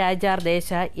 ഹീരക് രാജാർ ദേശ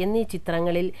എന്നീ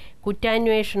ചിത്രങ്ങളിൽ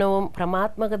കുറ്റാന്വേഷണവും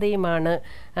ഭ്രമാത്മകതയുമാണ്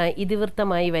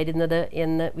ഇതിവൃത്തമായി വരുന്നത്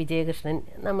എന്ന് വിജയകൃഷ്ണൻ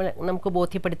നമുക്ക്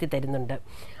ബോധ്യപ്പെടുത്തി തരുന്നുണ്ട്.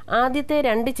 ആദ്യത്തെ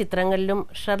 2 ചിത്രങ്ങളിലും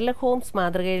ഷെർലക് ഹോംസ്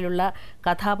മാതൃകയിലുള്ള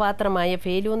കഥാപാത്രമായ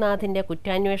ഫേലുനാഥിൻ്റെ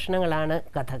കുറ്റാന്വേഷണങ്ങളാണ്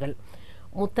കഥകൾ.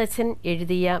 മുത്തച്ഛൻ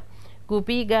എഴുതിയ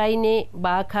ഗുപിഗായിനെ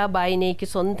ബാഘാബായിനേക്ക്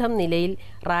സ്വന്തം നിലയിൽ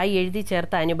റായ് എഴുതി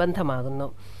ചേർത്ത അനുബന്ധമാകുന്നു.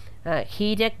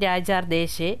 ഹീരക് രാജാർ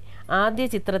ദേശെ ആദ്യ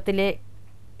ചിത്രത്തിലെ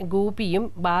ഗൂപിയും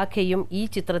ബാഘയും ഈ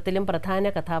ചിത്രത്തിലും പ്രധാന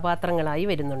കഥാപാത്രങ്ങളായി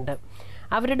വരുന്നുണ്ട്.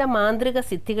 അവരുടെ മാന്ത്രിക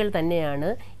സിദ്ധികൾ തന്നെയാണ്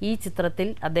ഈ ചിത്രത്തിൽ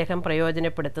അദ്ദേഹം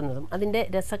പ്രയോജനപ്പെടുത്തുന്നതും അതിൻ്റെ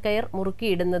രസക്കയർ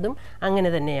മുറുക്കിയിടുന്നതും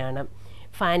അങ്ങനെ തന്നെയാണ്.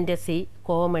 ഫാൻറ്റസി,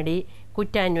 കോമഡി,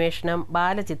 കുറ്റാന്വേഷണം,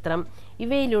 ബാലചിത്രം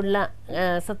ഇവയിലുള്ള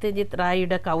സത്യജിത്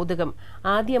റായിയുടെ കൗതുകം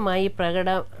ആദ്യമായി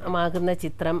പ്രകടമാകുന്ന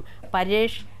ചിത്രം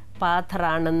പരേഷ്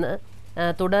പാഥറാണെന്ന്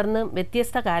തുടർന്ന്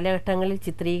വ്യത്യസ്ത കാലഘട്ടങ്ങളിൽ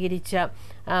ചിത്രീകരിച്ച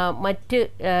മറ്റ്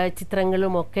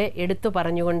ചിത്രങ്ങളുമൊക്കെ എടുത്തു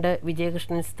പറഞ്ഞുകൊണ്ട്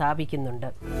വിജയകൃഷ്ണൻ സ്ഥാപിക്കുന്നുണ്ട്.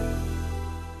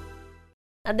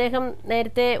 അദ്ദേഹം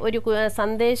നേരത്തെ ഒരു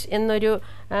സന്ദേശ് എന്നൊരു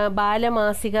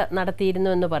ബാലമാസിക നടത്തിയിരുന്നു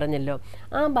എന്ന് പറഞ്ഞല്ലോ.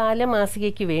 ആ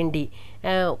ബാലമാസികയ്ക്ക് വേണ്ടി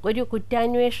ഒരു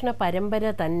കുറ്റാന്വേഷണ പരമ്പര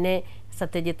തന്നെ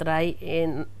സത്യജിത് റായ്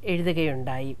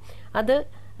എഴുതുകയുണ്ടായി. അത്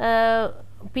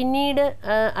പിന്നീട്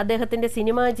അദ്ദേഹത്തിൻ്റെ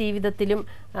സിനിമാ ജീവിതത്തിലും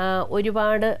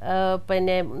ഒരുപാട്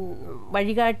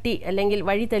വഴികാട്ടി അല്ലെങ്കിൽ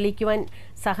വഴി തെളിക്കുവാൻ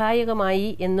സഹായകമായി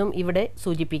എന്നും ഇവിടെ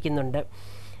സൂചിപ്പിക്കുന്നുണ്ട്.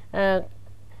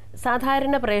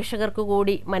 സാധാരണ പ്രേക്ഷകർക്ക്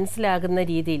കൂടി മനസ്സിലാകുന്ന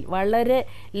രീതിയിൽ വളരെ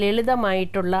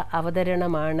ലളിതമായിട്ടുള്ള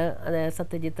അവതരണമാണ്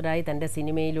സത്യജിത് റായ് തൻ്റെ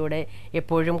സിനിമയിലൂടെ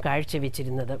എപ്പോഴും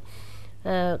കാഴ്ചവെച്ചിരുന്നത്.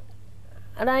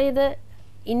 അതായത്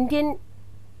ഇന്ത്യൻ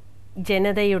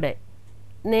ജനതയുടെ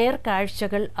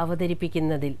നേർക്കാഴ്ചകൾ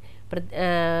അവതരിപ്പിക്കുന്നതിൽ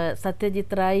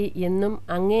സത്യജിത് റായ് എന്നും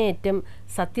അങ്ങേയറ്റം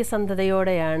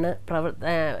സത്യസന്ധതയോടെയാണ്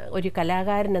ഒരു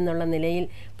കലാകാരൻ എന്നുള്ള നിലയിൽ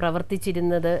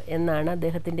പ്രവർത്തിച്ചിരുന്നത് എന്നാണ്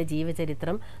അദ്ദേഹത്തിൻ്റെ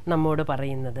ജീവചരിത്രം നമ്മോട്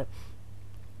പറയുന്നത്.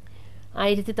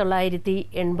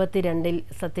 1982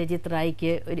 സത്യജിത്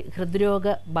റായ്ക്ക് ഒരു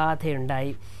ഹൃദ്രോഗ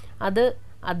ബാധയുണ്ടായി. അത്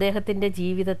അദ്ദേഹത്തിൻ്റെ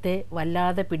ജീവിതത്തെ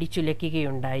വല്ലാതെ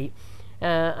പിടിച്ചുലയ്ക്കുകയുണ്ടായി.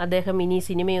 അദ്ദേഹം ഇനി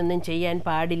സിനിമയൊന്നും ചെയ്യാൻ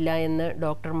പാടില്ല എന്ന്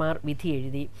ഡോക്ടർമാർ വിധി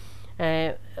എഴുതി.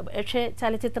 പക്ഷേ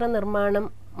ചലച്ചിത്ര നിർമ്മാണം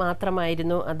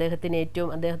മാത്രമായിരുന്നു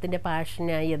അദ്ദേഹത്തിൻ്റെ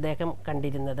പാഷനായി അദ്ദേഹം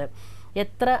കണ്ടിരുന്നത്.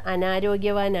 എത്ര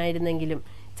അനാരോഗ്യവാനായിരുന്നെങ്കിലും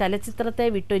ചലച്ചിത്രത്തെ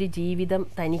വിട്ടൊരു ജീവിതം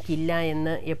തനിക്കില്ല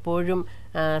എന്ന് എപ്പോഴും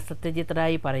സത്യജിത്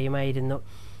റായ് പറയുമായിരുന്നു.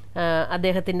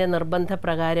 അദ്ദേഹത്തിൻ്റെ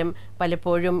നിർബന്ധപ്രകാരം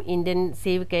പലപ്പോഴും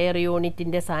ഇൻറ്റൻസീവ് കെയർ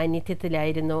യൂണിറ്റിൻ്റെ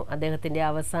സാന്നിധ്യത്തിലായിരുന്നു അദ്ദേഹത്തിൻ്റെ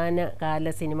അവസാന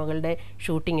കാല സിനിമകളുടെ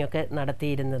ഷൂട്ടിങ്ങൊക്കെ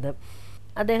നടത്തിയിരുന്നത്.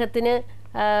 അദ്ദേഹത്തിന്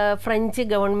French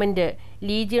government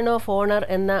legion of owner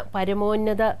എന്ന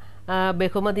പരമോന്നത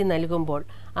ബഹുമതി നൽകുമ്പോൾ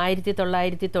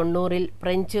 1990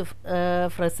 ഫ്രഞ്ച്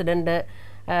പ്രസിഡന്റ്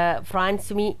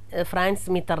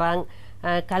ഫ്രാൻസ് മിത്തറാങ്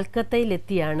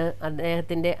കൽക്കത്തയിലെത്തിയാണ്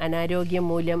അദ്ദേഹത്തിൻ്റെ അനാരോഗ്യം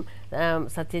മൂലം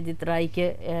സത്യജിത് റായ്ക്ക്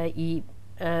ഈ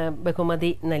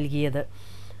ബഹുമതി നൽകിയത്.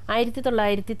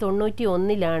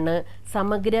 1991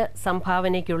 സമഗ്ര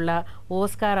സംഭാവനയ്ക്കുള്ള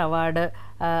ഓസ്കാർ അവാർഡ്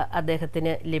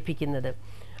അദ്ദേഹത്തിന് ലഭിക്കുന്നത്.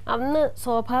 അന്ന്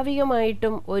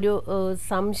സ്വാഭാവികമായിട്ടും ഒരു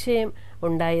സംശയം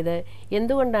ഉണ്ടായത്,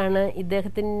 എന്തുകൊണ്ടാണ്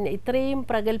ഇദ്ദേഹത്തിന് ഇത്രയും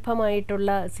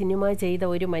പ്രഗത്ഭമായിട്ടുള്ള സിനിമ ചെയ്ത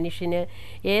ഒരു മനുഷ്യന്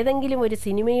ഏതെങ്കിലും ഒരു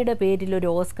സിനിമയുടെ പേരിൽ ഒരു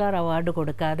ഓസ്കാർ അവാർഡ്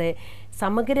കൊടുക്കാതെ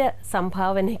സമഗ്ര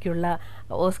സംഭാവനയ്ക്കുള്ള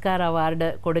ഓസ്കാർ അവാർഡ്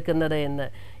കൊടുക്കുന്നത് എന്ന്.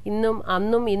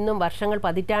 അന്നും ഇന്നും വർഷങ്ങൾ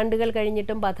പതിറ്റാണ്ടുകൾ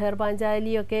കഴിഞ്ഞിട്ടും പഥേർ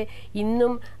പാഞ്ചാലിയൊക്കെ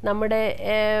ഇന്നും നമ്മുടെ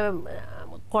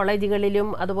കോളേജുകളിലും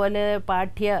അതുപോലെ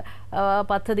പാഠ്യ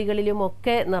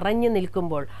പദ്ധതികളിലുമൊക്കെ നിറഞ്ഞു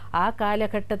നിൽക്കുമ്പോൾ ആ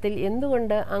കാലഘട്ടത്തിൽ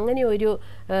എന്തുകൊണ്ട് അങ്ങനെ ഒരു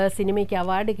സിനിമയ്ക്ക്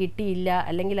അവാർഡ് കിട്ടിയില്ല,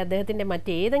 അല്ലെങ്കിൽ അദ്ദേഹത്തിൻ്റെ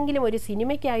മറ്റേതെങ്കിലും ഒരു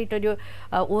സിനിമയ്ക്കായിട്ടൊരു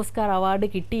ഓസ്കാർ അവാർഡ്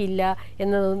കിട്ടിയില്ല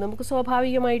എന്നത് നമുക്ക്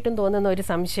സ്വാഭാവികമായിട്ടും തോന്നുന്ന ഒരു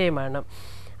സംശയമാണ്.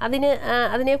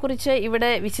 അതിനെക്കുറിച്ച്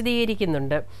ഇവിടെ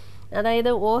വിശദീകരിക്കുന്നുണ്ട്.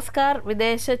 അതായത് ഓസ്കാർ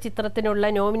വിദേശ ചിത്രത്തിനുള്ള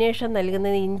നോമിനേഷൻ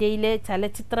നൽകുന്നത് ഇന്ത്യയിലെ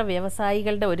ചലച്ചിത്ര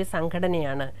വ്യവസായികളുടെ ഒരു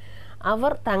സംഘടനയാണ്.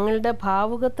 അവർ തങ്ങളുടെ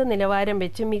ഭാവുകത്വ നിലവാരം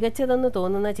വെച്ച് മികച്ചതെന്ന്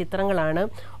തോന്നുന്ന ചിത്രങ്ങളാണ്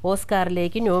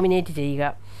ഓസ്കാറിലേക്ക് നോമിനേറ്റ് ചെയ്യുക.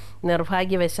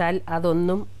 നിർഭാഗ്യവശാൽ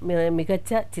അതൊന്നും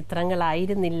മികച്ച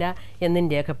ചിത്രങ്ങളായിരുന്നില്ല എന്നും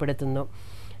രേഖപ്പെടുത്തുന്നു.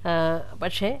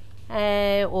 പക്ഷേ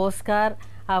ഓസ്കാർ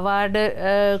അവാർഡ്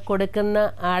കൊടുക്കുന്ന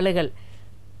ആളുകൾ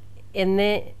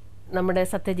എന്നെ നമ്മുടെ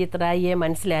സത്യജിത് റായിയെ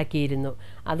മനസ്സിലാക്കിയിരുന്നു.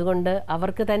 അതുകൊണ്ട്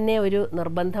അവർക്ക് തന്നെ ഒരു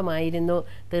നിർബന്ധമായിരുന്നു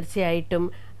തീർച്ചയായിട്ടും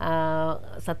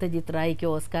സത്യജിത് റായിക്ക്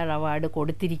ഓസ്കാർ അവാർഡ്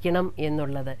കൊടുത്തിരിക്കണം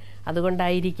എന്നുള്ളത്.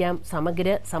 അതുകൊണ്ടായിരിക്കാം സമഗ്ര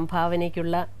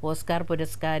സംഭാവനയ്ക്കുള്ള ഓസ്കാർ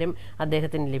പുരസ്കാരം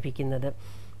അദ്ദേഹത്തിന് ലഭിക്കുന്നത്.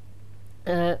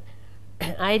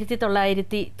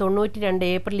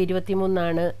 1992 ഏപ്രിൽ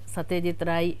 23 സത്യജിത്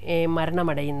റായ്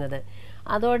മരണമടയുന്നത്.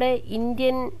 അതോടെ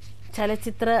ഇന്ത്യൻ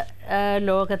ചലച്ചിത്ര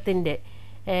ലോകത്തിൻ്റെ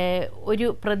ഒരു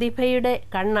പ്രതിഭയുടെ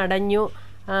കണ്ണടഞ്ഞു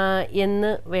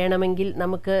എന്ന് വേണമെങ്കിൽ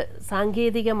നമുക്ക്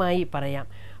സാങ്കേതികമായി പറയാം.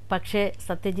 പക്ഷേ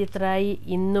സത്യജിത് റായ്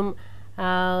ഇന്നും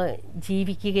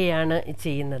ജീവിക്കുകയാണ്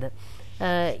ചെയ്യുന്നത്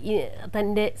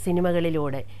തൻ്റെ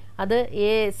സിനിമകളിലൂടെ. അത്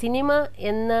സിനിമ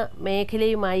എന്ന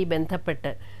മേഖലയുമായി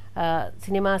ബന്ധപ്പെട്ട്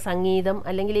സിനിമ, സംഗീതം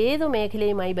അല്ലെങ്കിൽ ഏത്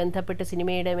മേഖലയുമായി ബന്ധപ്പെട്ട്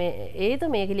ഏത്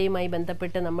മേഖലയുമായി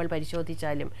ബന്ധപ്പെട്ട് നമ്മൾ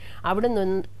പരിശോധിച്ചാലും അവിടെ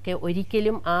നിന്നൊക്കെ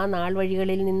ഒരിക്കലും ആ നാൾ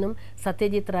വഴികളിൽ നിന്നും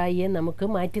സത്യജിത് റായിയെ നമുക്ക്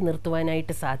മാറ്റി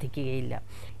നിർത്തുവാനായിട്ട് സാധിക്കുകയില്ല.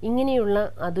 ഇങ്ങനെയുള്ള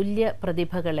അതുല്യ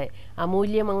പ്രതിഭകളെ,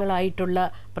 അമൂല്യങ്ങളായിട്ടുള്ള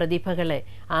പ്രതിഭകളെ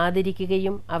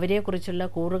ആദരിക്കുകയും അവരെക്കുറിച്ചുള്ള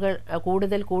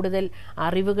കൂടുതൽ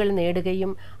അറിവുകൾ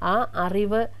നേടുകയും ആ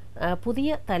അറിവ് പുതിയ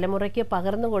തലമുറയ്ക്ക്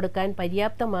പകർന്നു കൊടുക്കാൻ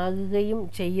പര്യാപ്തമാകുകയും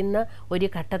ചെയ്യുന്ന ഒരു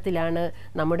ഘട്ടത്തിലാണ്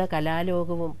നമ്മുടെ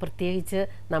കലാലോകവും പ്രത്യേകിച്ച്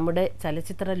നമ്മുടെ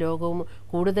ചലച്ചിത്ര ലോകവും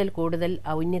കൂടുതൽ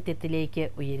ഔന്നത്യത്തിലേക്ക്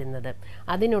ഉയരുന്നത്.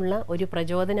 അതിനുള്ള ഒരു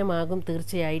പ്രചോദനമാകും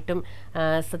തീർച്ചയായിട്ടും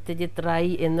സത്യജിത്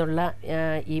റായ് എന്നുള്ള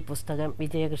ഈ പുസ്തകം,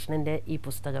 വിജയകൃഷ്ണൻ്റെ ഈ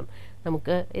പുസ്തകം.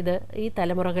 നമുക്ക് ഈ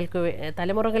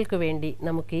തലമുറകൾക്ക് വേണ്ടി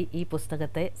നമുക്ക് ഈ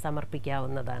പുസ്തകത്തെ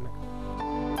സമർപ്പിക്കാവുന്നതാണ്.